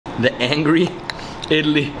The angry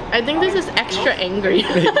idli. I think this is extra angry.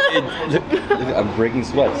 Look, I'm breaking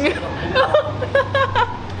sweats.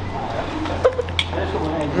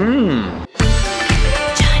 Mmm.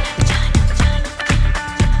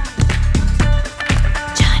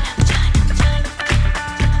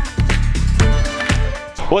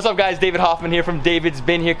 What's up guys, David Hoffman here from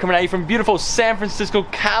Davidsbeenhere, coming at you from beautiful San Francisco,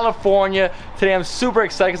 California. Today I'm super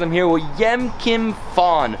excited because I'm here with Yen Kim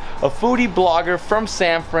Phan, a foodie blogger from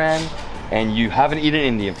San Fran, and you haven't eaten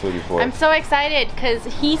Indian food before. I'm so excited because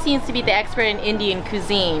he seems to be the expert in Indian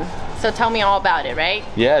cuisine. So tell me all about it, right?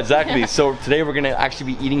 Yeah, exactly. So today we're gonna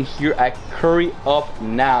actually be eating here at Curry Up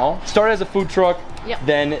Now. Started as a food truck. Yep.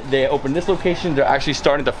 Then they opened this location. They're actually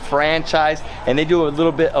starting to franchise, and they do a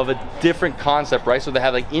little bit of a different concept, right? So they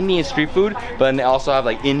have like Indian street food, but then they also have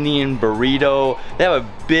like Indian burrito. They have a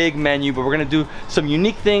big menu, but we're gonna do some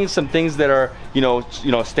unique things, some things that are, you know,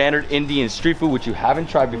 standard Indian street food, which you haven't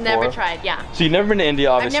tried before. Never tried, yeah. So you've never been to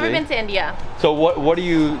India, obviously. I've never been to India. So what do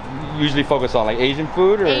you usually focus on, like Asian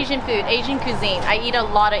food? Or? Asian food, Asian cuisine. I eat a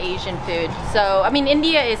lot of Asian food. So, I mean,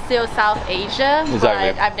 India is still South Asia,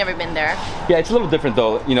 exactly. But I've never been there. Yeah, it's a little different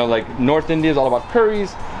though. You know, like North India is all about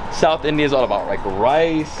curries. South India is all about like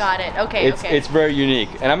rice. Got it. Okay, It's very unique,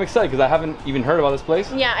 and I'm excited because I haven't even heard about this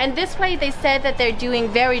place. Yeah, and this place they said that they're doing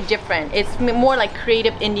very different. It's more like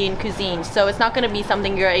creative Indian cuisine, so it's not going to be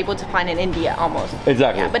something you're able to find in India almost.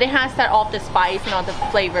 Exactly. Yeah, but it has that all the spice and all the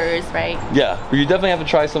flavors, right? Yeah, but you definitely have to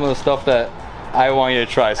try some of the stuff that I want you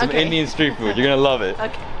to try. Some Indian street food. You're gonna love it.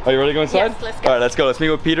 Okay. Are you ready to go inside? Yes, let's go. All right, let's go. Let's meet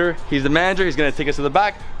with Peter. He's the manager. He's gonna take us to the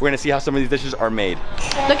back. We're gonna see how some of these dishes are made.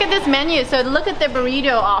 Look at this menu. So look at the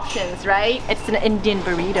burrito options, right? It's an Indian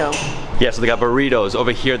burrito. Yeah, so they got burritos.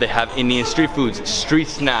 Over here they have Indian street foods, street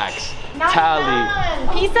snacks, thali.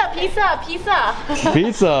 Pizza.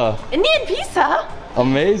 Pizza. Indian pizza?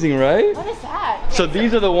 Amazing, right? What is that? So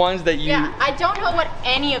these are the ones that you... Yeah, I don't know what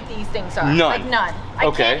any of these things are. None. Like none. I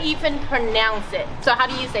can't even pronounce it. So how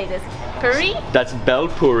do you say this? Curry? That's bel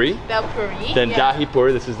puri. Bel puri. Then dahi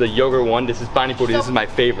puri. This is the yogurt one. This is pani puri. So this is my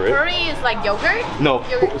favorite. Puri is like yogurt? No,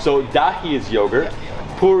 so dahi is yogurt.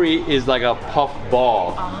 Puri is like a puff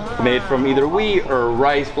ball made from either wheat or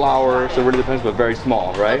rice flour. So it really depends, but very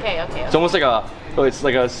small, right? Okay. It's almost like it's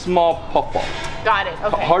like a small puff ball. Got it,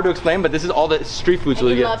 okay. Hard to explain, but this is all the street food. So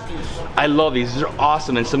I love these. I love these. These are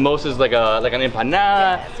awesome. And samosa is like an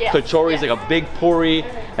empanada. Yes, Kachori is like a big puri.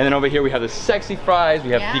 And then over here we have the sexy fries. We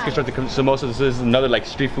have deconstructed samosa. This is another like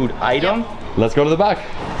street food item. Let's go to the back.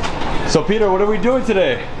 So Peter, what are we doing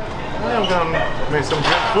today? I'm gonna make some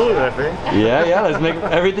good food, I think. Yeah, let's make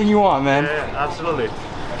everything you want, man. Yeah, absolutely.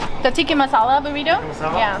 The tikka masala burrito?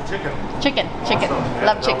 Masala? Yeah. Chicken. Awesome.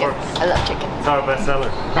 Love chicken. I love chicken. It's our best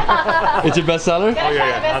seller. It's your best seller? Gotta try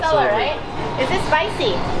the best seller, absolutely. right? Is it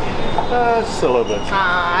spicy? Just a little bit.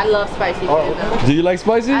 I love spicy food. Do you like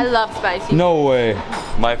spicy? I love spicy. No way.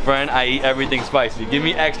 My friend, I eat everything spicy. Give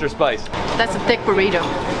me extra spice. That's a thick burrito.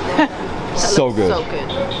 So good. So good.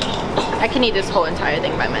 I can eat this whole entire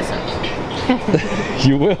thing by myself.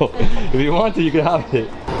 You will. If you want to, you can have it.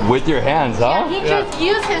 With your hands, huh? Yeah, he just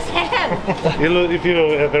used his hand. If you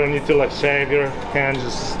ever need to like shave your hand,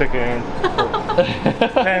 just stick it in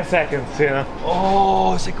for 10 seconds, you know.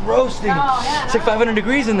 Oh, it's like roasting. Oh, yeah, it's like 500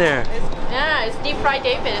 degrees in there. It's deep fried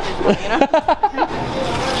David at this point, you know?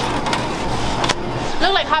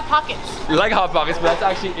 Look like Hot Pockets. You like Hot Pockets, but that's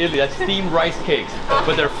actually idli. That's steamed rice cakes.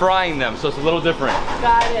 But they're frying them, so it's a little different.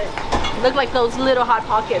 Got it. Look like those little Hot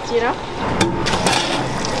Pockets, you know?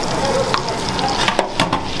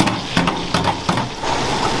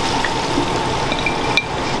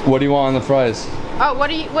 What do you want on the fries? Oh, what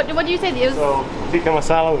do you say? It was So tikka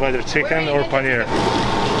masala with either chicken or paneer.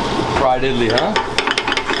 Fried idli, huh?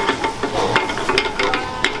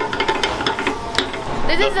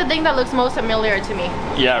 This is the thing that looks most familiar to me.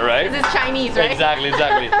 Yeah, right? This is Chinese, right? Exactly.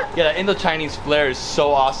 Yeah, the Indo-Chinese flair is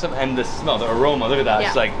so awesome, and the smell, the aroma, look at that. Yeah.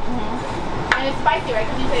 It's like... And it's spicy, right?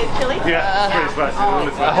 Because you say it's chili? Yeah, it's pretty spicy. Oh,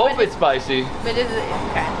 Really I spicy. hope it's spicy. But this is,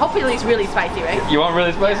 okay. Hopefully it's really spicy, right? You want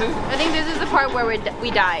really spicy? I think this is the part where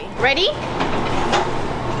we die. Ready?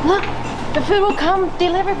 Look, the food will come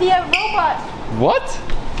delivered via robot. What?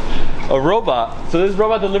 A robot? So this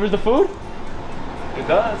robot delivers the food? It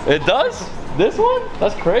does. It does? This one?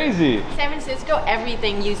 That's crazy. San Francisco,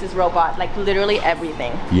 everything uses robot, like literally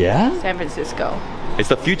everything. Yeah? San Francisco. It's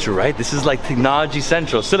the future, right? This is like technology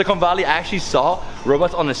central. Silicon Valley, I actually saw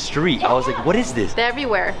robots on the street. I was like, what is this? They're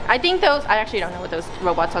everywhere. I think those, I actually don't know what those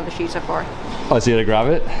robots on the streets are for. Oh, so you gotta grab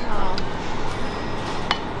it? Oh.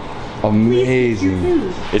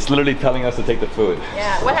 Amazing. It's literally telling us to take the food.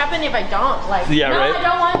 Yeah, what happened if I don't? Like, Yeah, no, right? I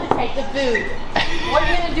don't want to take the food. What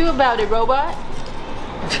are you gonna do about it, robot?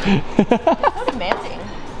 How demanding.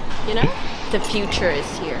 You know? The future is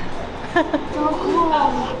here.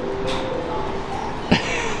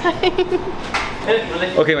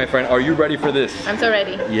 Okay, my friend, are you ready for this? I'm so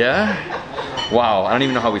ready. Yeah? Wow, I don't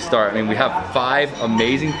even know how we start. I mean, we have 5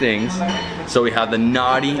 amazing things. So we have the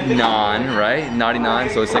nadi naan, right? Nadi naan,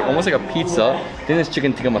 so it's like almost like a pizza. Then there's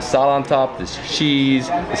chicken tikka masala on top, there's cheese,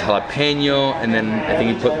 there's jalapeno, and then I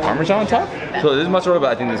think you put parmesan on top. So this is mozzarella,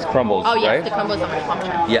 but I think this crumbles, Oh yes, right? the crumbles on my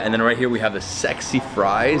parmesan. Yeah, and then right here we have the sexy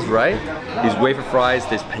fries, right? These wafer fries,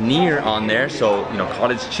 there's paneer on there, so, you know,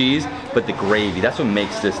 cottage cheese, but the gravy, that's what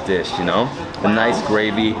makes this dish, you know? The nice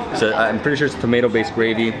gravy. So I'm pretty sure it's tomato-based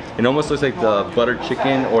gravy. It almost looks like the buttered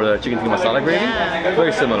chicken or the chicken tikka masala gravy. Yeah.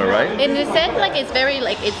 Very similar, right? In the sense, like it's very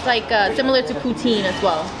like it's like similar to poutine as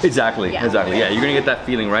well. Exactly, Yeah. exactly. Yeah, you're gonna get that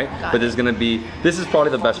feeling, right? Got But it. this is gonna be, this is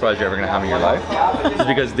probably the best fries you're ever gonna have in your life. Just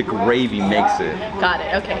because the gravy makes it. Got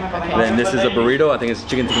it. Okay. Okay. Then this is a burrito. I think it's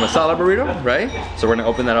chicken tikka masala burrito, right? So we're gonna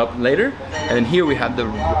open that up later. And then here we have the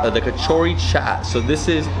kachori chat. So this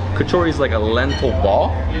is, kachori is like a lentil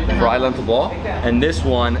ball, fried lentil ball. And this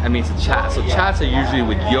one, I mean, it's a chat. So chats are usually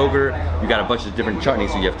with yogurt. You got a bunch of different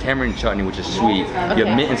chutneys. So you have tamarind chutney, which is sweet. You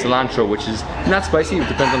have mint and cilantro, which is not spicy. It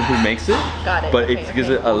depends on who makes it. Got it. But Okay, it gives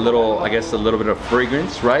it a little, I guess, a little bit of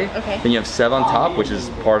fragrance, right? Okay. Then you have sev on top, which is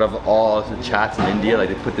part of all the chats in India. Like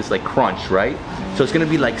they put this like crunch, right? So it's gonna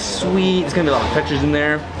be like sweet. It's gonna be a lot of textures in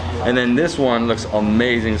there. And then this one looks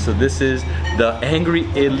amazing. So this is the angry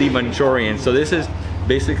idli Manchurian. So this is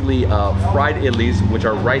basically fried idlis, which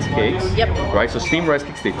are rice cakes. Yep. Right, so steamed rice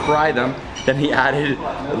cakes, they fry them. Then he added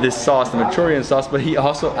this sauce, the Manchurian sauce, but he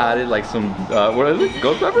also added like some, what is it,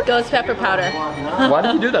 ghost pepper? Ghost pepper powder. Why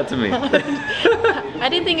did you do that to me? I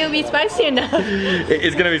didn't think it would be spicy enough.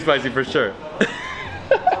 It's gonna be spicy for sure.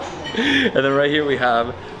 And then right here we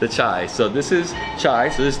have the chai. So this is chai,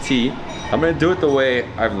 so this is tea. I'm gonna do it the way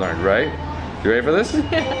I've learned, right? You ready for this?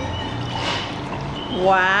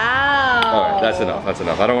 Wow. Alright, that's enough, that's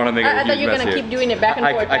enough. I don't wanna make a I thought huge you were mess gonna here. keep doing it back and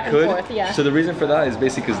forth, back and forth, yeah. So the reason for that is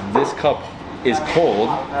basically because this cup is cold,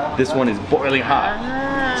 this one is boiling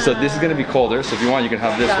hot. So this is gonna be colder, so if you want you can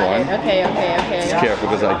have this Got one. it. Okay, okay, okay. Just careful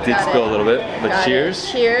because I did Got spill it. a little bit, but Got cheers.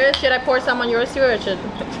 it. Cheers. Should I pour some on yours too, or should?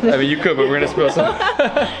 I mean you could, but we're gonna spill some.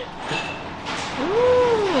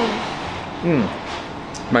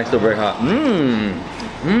 Mine's still very hot.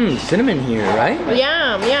 Cinnamon here, right?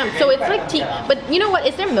 Yeah, yeah. So it's like tea, but you know what?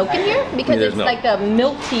 Is there milk in here? Because There's it's milk. like a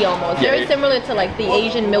milk tea almost. Yeah, Very similar to like the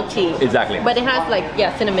Asian milk tea. Exactly. But it has like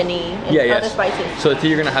cinnamony and other spices. So the tea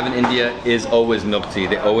you're gonna have in India is always milk tea.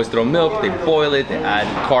 They always throw milk, they boil it, they add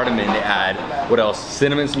cardamom, they add, what else?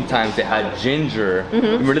 Cinnamon sometimes, they add ginger.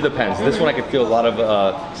 It really depends. This one I can feel a lot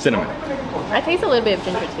of cinnamon. I taste a little bit of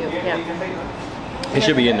ginger too. Yeah. It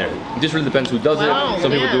should be in there. It just really depends who does Wow, it.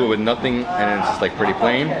 Some people yeah. do it with nothing and it's just like pretty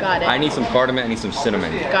plain. Got it. I need some cardamom, I need some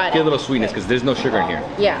cinnamon. Got it. Get a little sweetness because there's no sugar in here.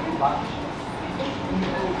 Yeah.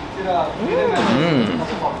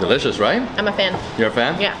 Delicious, right? I'm a fan. You're a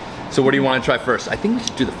fan? Yeah. So what do you want to try first? I think we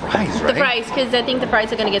should do the fries, right? The fries, because I think the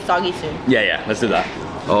fries are gonna get soggy soon. Yeah, let's do that.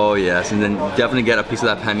 Oh yes, and then definitely get a piece of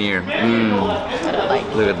that paneer. What I like.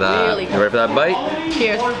 Look at that. Really You ready for that bite?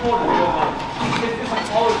 Cheers.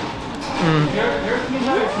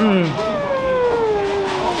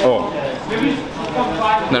 Oh.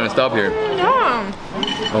 No, stop here. Yeah.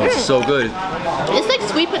 Oh, it's so good. It's like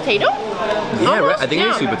sweet potato. Yeah, right. I think it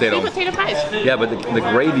is sweet potato. Sweet potato fries. Yeah, but the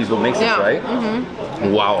gravy is what makes Yeah. this,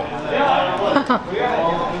 right? Wow.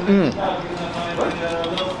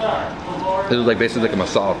 This is like basically like a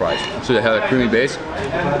masala fries. So they have a creamy base,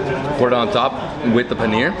 pour it on top with the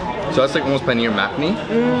paneer. So that's like almost paneer makhani.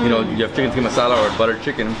 You know, you have chicken tikka masala or buttered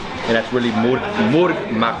chicken, and that's really murg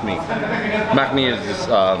makhani. Makhani is just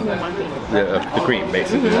the cream,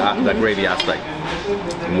 basically, that gravy aspect.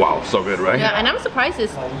 Wow, so good, right? Yeah, and I'm surprised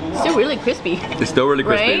it's still really crispy. It's still really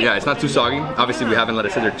crispy. Right? Yeah, it's not too soggy. Obviously, we haven't let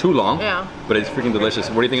it sit there too long. Yeah. But it's freaking delicious.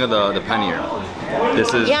 What do you think of the paneer?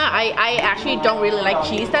 This is. Yeah, I actually don't really like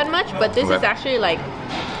cheese that much, but this is actually like.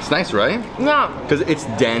 It's nice, right? Yeah. Because it's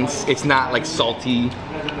dense. It's not like salty.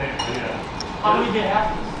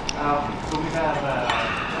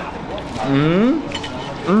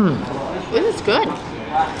 This is good.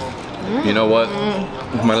 You know what?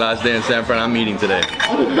 It's my last day in San Fran. I'm eating today.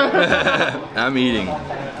 I'm eating.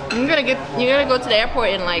 You're gonna go to the airport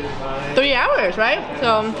in like 3 hours, right?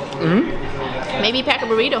 So maybe pack a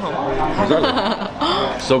burrito home.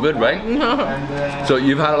 Exactly. So good, right? So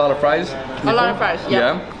you've had a lot of fries? A lot of fries,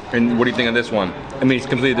 yeah. And what do you think of this one? I mean, it's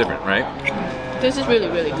completely different, right? This is really,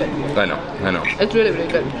 really good. I know. It's really,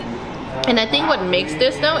 really good. And I think what makes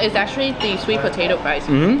this though is actually the sweet potato fries.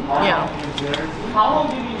 Yeah.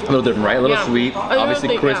 A little different, right? A little sweet,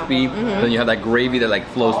 obviously crispy. Yeah. Then you have that gravy that like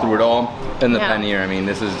flows through it all. And the Yeah. paneer, I mean,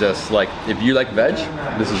 this is just like, if you like veg,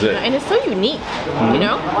 this is it. And it's so unique, you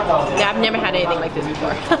know? Yeah, I've never had anything like this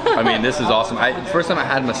before. I mean, this is awesome. First time I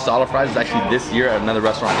had masala fries was actually this year at another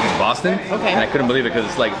restaurant in Boston. Okay. And I couldn't believe it because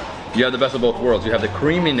it's like, you have the best of both worlds. You have the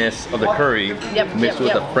creaminess of the curry mixed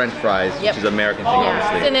with the French fries, which is American thing,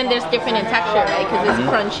 obviously. And then there's different in texture, right? Because it's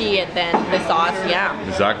crunchy and then the sauce,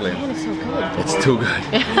 Exactly. Man, it's so good. It's too good.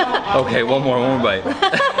 Okay, one more bite.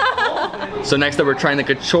 So next up, we're trying the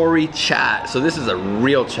kachori chat. So this is a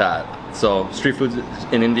real chat. So street foods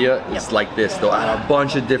in India, it's like this. They'll add a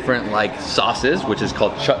bunch of different like sauces, which is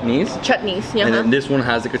called chutneys. Chutneys, yeah. And then this one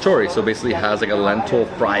has the kachori. So basically it has like a lentil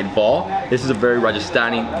fried ball. This is a very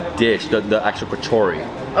Rajasthani dish, the actual kachori.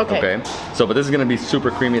 Okay. So, but this is gonna be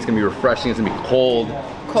super creamy. It's gonna be refreshing. It's gonna be cold.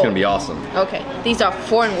 It's gonna be awesome. Okay. These are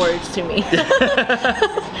foreign words to me.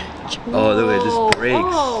 Oh, look at it, just breaks.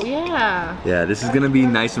 Oh, yeah. Yeah, this is gonna be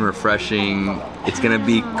nice and refreshing. It's gonna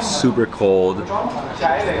be super cold.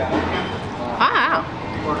 Wow.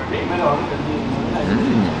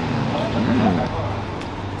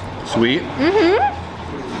 Sweet.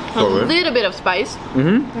 A little bit of spice.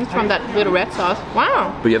 It's from that little red sauce.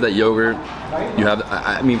 Wow. But you have that yogurt. You have,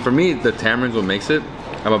 I mean, for me, the tamarind's what makes it.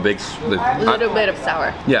 I'm a big, A little bit of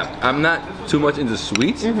sour. yeah, I'm not too much into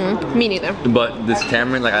sweets. Me neither. But this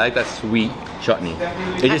tamarind, like I like that sweet chutney.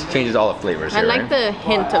 It just changes all the flavors. I here, like right? the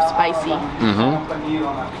hint of spicy.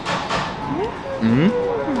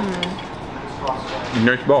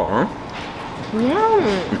 Nice ball, huh? Yum.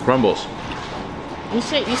 It crumbles. You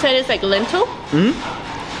said it's like lentil?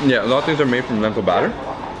 Yeah, a lot of things are made from lentil batter.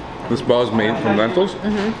 This ball is made from lentils.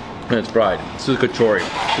 And it's fried. This is kachori.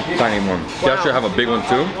 It's a tiny one. You actually have a big one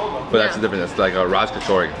too, but that's the difference. It's like a Raj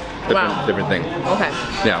kachori. Different thing. Okay.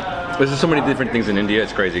 Yeah. There's just so many different things in India.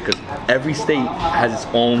 It's crazy because every state has its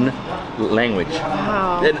own language.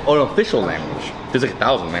 Wow. An official language. There's like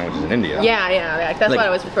 1,000 languages in India. Yeah. That's like, what I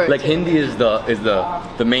was referring like to. Hindi is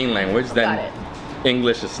the main language. Then Got it.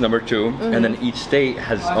 English is number 2, and then each state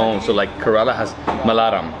has its own. So like Kerala has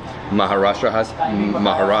Malayalam. Maharashtra has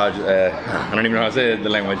Maharaj, I don't even know how to say the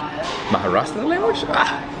language. Maharashtra language?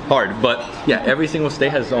 Hard, but yeah, every single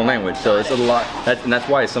state has its own language, so it's a lot, and that's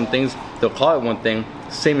why some things, they'll call it one thing,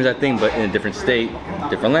 same as that thing, but in a different state,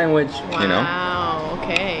 different language, you know? Wow,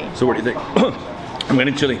 okay. So what do you think? I'm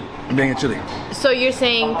getting chili. So you're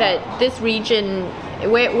saying that this region,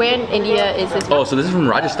 where in India is this? Oh, so this is from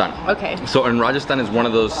Rajasthan. Okay. So in Rajasthan is one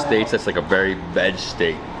of those states that's like a very veg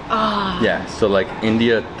state. Ah. Yeah, so like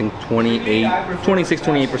India, I think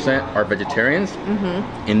 28% are vegetarians.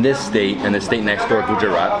 In this state, and the state next door,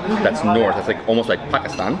 Gujarat, that's north, that's like almost like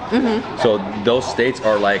Pakistan. So those states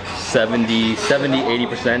are like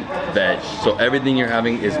 80% veg. So everything you're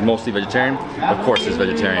having is mostly vegetarian. Of course it's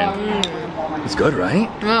vegetarian. It's good, right?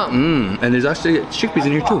 Yeah. And there's actually chickpeas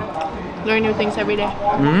in here too. Learn new things every day.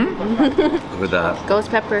 Look at that. Ghost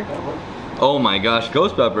pepper. Oh my gosh,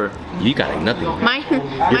 ghost pepper. You got like nothing. Mine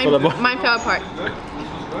fell apart.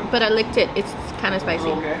 But I licked it. It's kind of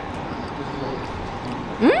spicy.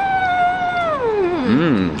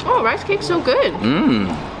 Oh, rice cake's so good.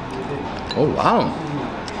 Oh wow.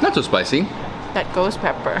 Not so spicy. That ghost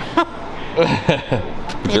pepper.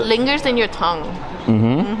 It lingers in your tongue.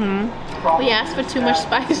 We asked for too much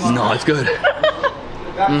spice. No, it's good.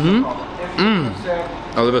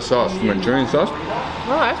 I love the sauce, Manchurian sauce.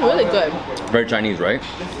 Oh, that's really good. Very Chinese, right?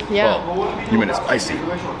 Yeah. Oh, you meant it spicy.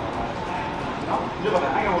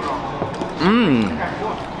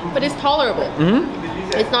 But it's tolerable.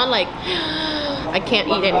 It's not like I can't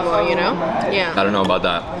eat anymore, you know? Yeah. I don't know about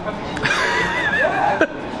that.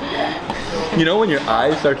 You know when your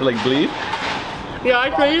eyes start to like bleed? Your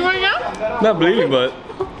eyes bleeding right now? Not bleeding, but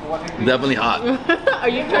definitely hot. Are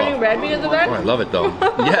you turning red because of that? Oh, I love it though.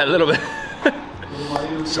 Yeah, a little bit.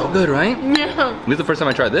 So good, right? Yeah. This is the first time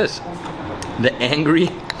I tried this. The angry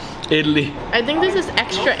idli. I think this is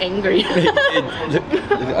extra angry. Look,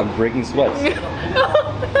 I'm breaking sweats.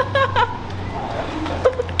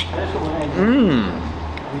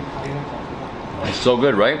 It's so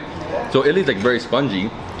good, right? So idli's like very spongy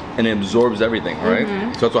and it absorbs everything, right?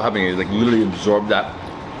 So that's what happened. It like literally absorbed that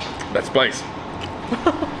spice.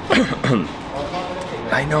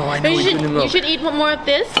 I know. You should eat more of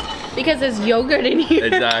this because there's yogurt in here.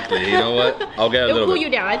 Exactly. You know what? I'll get a It'll little cool bit. you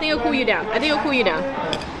down. I think it'll cool you down.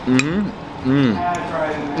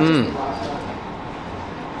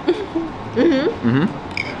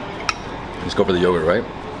 Let's go for the yogurt, right?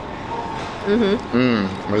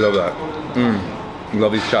 I love that.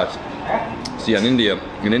 Love these chats. See, in India,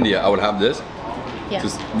 I would have this. Yeah.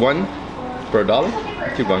 Just one, For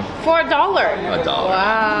 $1? Keep going. For $1. $1.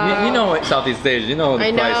 Wow. You know Southeast Asia, you know the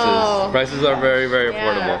I prices. know. Prices are very, very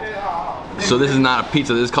affordable. So this is not a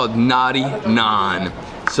pizza, this is called nadi naan.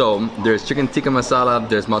 So there's chicken tikka masala,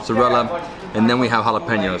 there's mozzarella, and then we have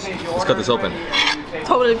jalapenos. Let's cut this open.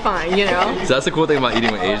 Totally fine, you know? So that's the cool thing about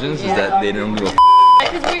eating with Asians, is that they don't give a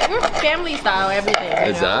Because we're family style, everything. You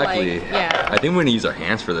Exactly. know? Like, yeah. I think we're gonna use our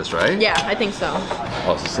hands for this, right? Yeah, I think so.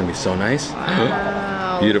 Oh, this is gonna be so nice.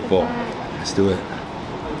 Wow. Beautiful. Let's do it.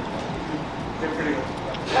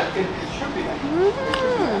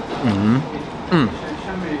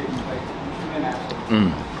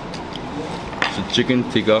 It's a chicken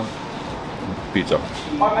tikka pizza.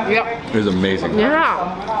 Yep. It's amazing.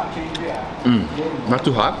 Yeah. Not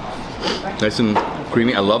too hot. Nice and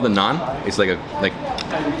creamy. I love the naan. It's like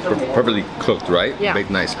perfectly cooked, right? Yeah. Baked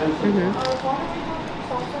nice.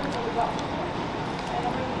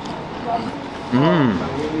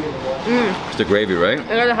 It's the gravy, right?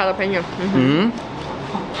 I got the jalapeno.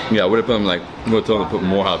 Yeah, I would have put them would have told them to put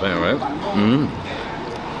more jalapeno, right?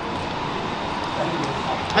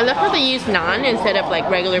 I love how they use naan instead of like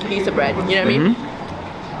regular pizza bread. You know what I mean?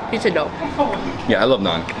 Pizza dough. Yeah, I love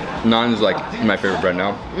naan. Naan is like my favorite bread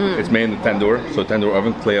now. It's made in the tandoor, so tandoor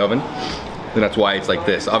oven, clay oven. And that's why it's like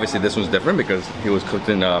this. Obviously, this one's different because it was cooked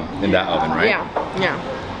in that oven, right? Yeah. Yeah.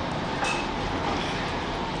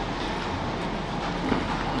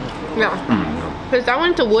 Yeah. Because that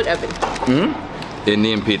one's a wood oven.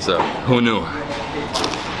 Indian pizza. Who knew?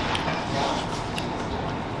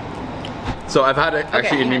 So I've had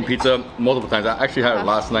actually Indian pizza multiple times. I actually had it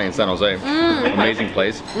last night in San Jose. Amazing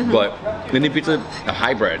place. But Indian pizza, a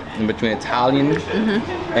hybrid in between Italian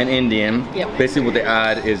and Indian. Yep. Basically what they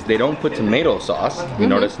add is they don't put tomato sauce. You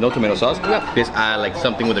notice? No tomato sauce. Yep. They just add like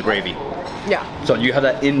something with a gravy. Yeah. So you have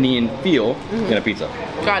that Indian feel in a pizza.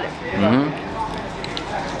 Got it.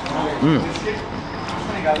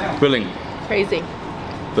 Filling. Crazy.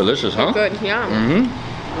 Delicious, huh? Good. Yeah.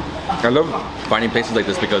 I love finding places like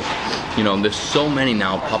this because, you know, there's so many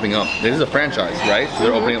now popping up. This is a franchise, right? So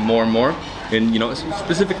they're opening up more and more. And, you know,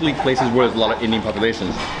 specifically places where there's a lot of Indian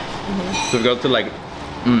populations. So we go to like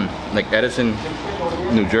Edison,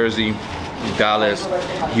 New Jersey, Dallas,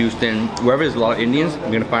 Houston, wherever there's a lot of Indians,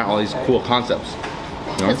 you're gonna find all these cool concepts.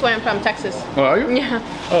 You know? That's why I'm from Texas. Oh, are you? Yeah.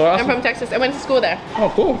 Oh, awesome. I'm from Texas. I went to school there. Oh,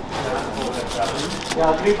 cool.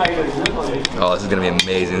 Oh, this is gonna be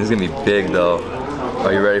amazing. This is gonna be big though.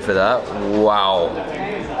 Are you ready for that? Wow.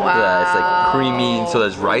 Wow. Yeah, it's like creamy. So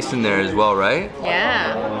there's rice in there as well, right?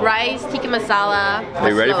 Yeah. Rice, tikka masala. Are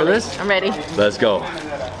you ready for this? I'm ready. Let's go.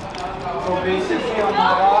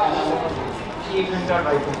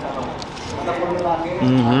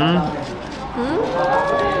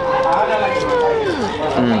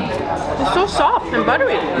 It's so soft and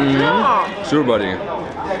buttery. Yeah. Super buddy.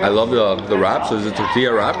 I love the wrap. So it's a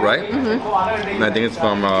tortilla wrap, right? And I think it's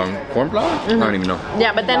from corn flour. I don't even know.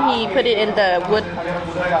 Yeah, but then he put it in the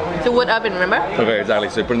wood oven, remember? Okay, exactly.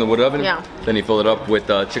 So you put it in the wood oven. Yeah. Then you fill it up with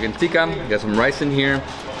chicken tikka. You got some rice in here.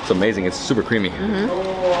 It's amazing. It's super creamy.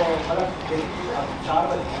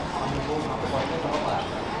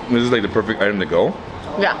 This is like the perfect item to go.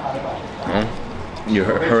 Yeah. You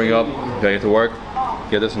hurry up, gotta get to work,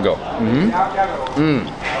 get this and go.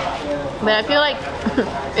 But I feel like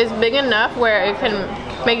it's big enough where it can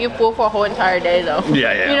make you full for a whole entire day though.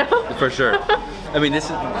 Yeah, You know? for sure. I mean,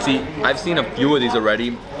 I've seen a few of these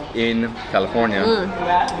already in California,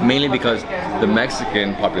 mainly because the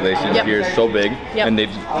Mexican population here is so big, and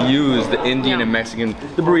they've used the Indian and Mexican,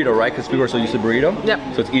 the burrito, right? Because people are so used to burrito.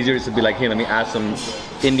 So it's easier to be like, hey, let me add some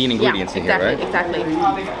Indian ingredients in here, right? Exactly.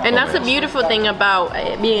 And that's the beautiful thing about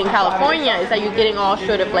being in California is that you're getting all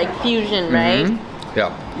sort of like fusion, right?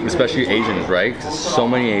 Yeah, especially Asians, right? 'Cause so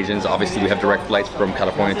many Asians. Obviously, we have direct flights from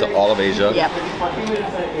California to all of Asia. Yep.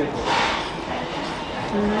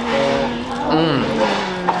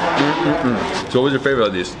 So what was your favorite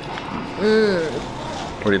of these?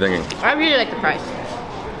 What are you thinking? I really like the fries.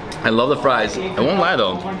 I love the fries. I won't lie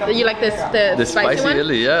though. You like the spicy one?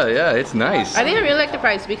 idli, yeah, it's nice. I think I really like the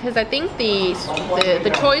fries because I think the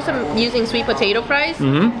choice of using sweet potato fries,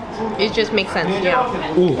 it just makes sense.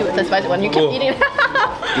 Yeah. Ooh. With the spicy one, you kept eating it.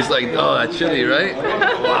 It's like, oh, that chili, right?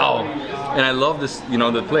 Wow. And I love this, you know,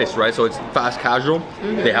 the place, right? So it's fast casual.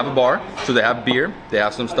 They have a bar, so they have beer. They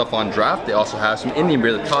have some stuff on draft. They also have some Indian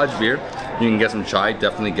beer, the Taj beer. You can get some chai,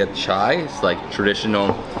 definitely get chai. It's like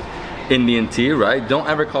traditional Indian tea, right? Don't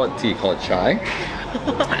ever call it tea, call it chai.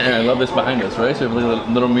 And I love this behind us, right? So we have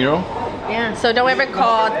a little mural. Yeah, so don't ever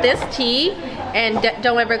call this tea and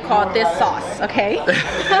don't ever call this sauce, okay?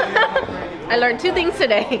 I learned 2 things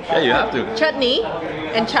today. Yeah, you have to. Chutney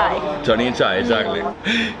and chai. Chutney and chai, exactly.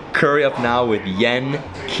 Curry up now with Yen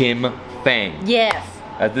Kim Phan. Yes.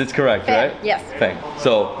 That's correct, Phan, right? yes. Phan.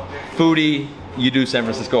 So, foodie, you do San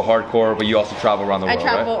Francisco hardcore, but you also travel around the world, I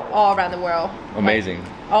travel right? all around the world. Amazing.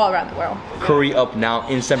 Like, all around the world. Curry up now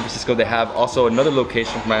in San Francisco. They have also another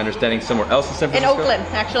location, from my understanding, somewhere else in San Francisco. In Oakland,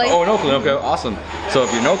 actually. Oh, in Oakland, okay, awesome. So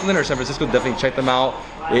if you're in Oakland or San Francisco, definitely check them out.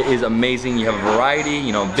 It is amazing. You have a variety,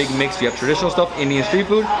 you know, big mix. You have traditional stuff, Indian street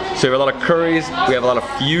food. So you have a lot of curries. We have a lot of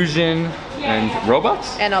fusion and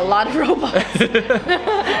robots. And a lot of robots.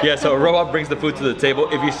 Yeah, so a robot brings the food to the table.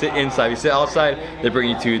 If you sit inside, if you sit outside, they bring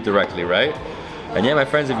you to it directly, right? And yeah, my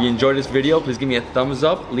friends, if you enjoyed this video, please give me a thumbs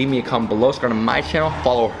up, leave me a comment below, subscribe to my channel,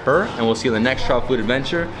 follow her, and we'll see you in the next travel food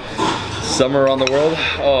adventure. Somewhere around the world.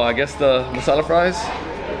 Oh, I guess the masala fries.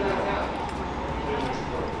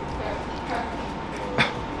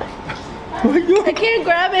 I can't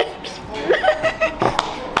grab it.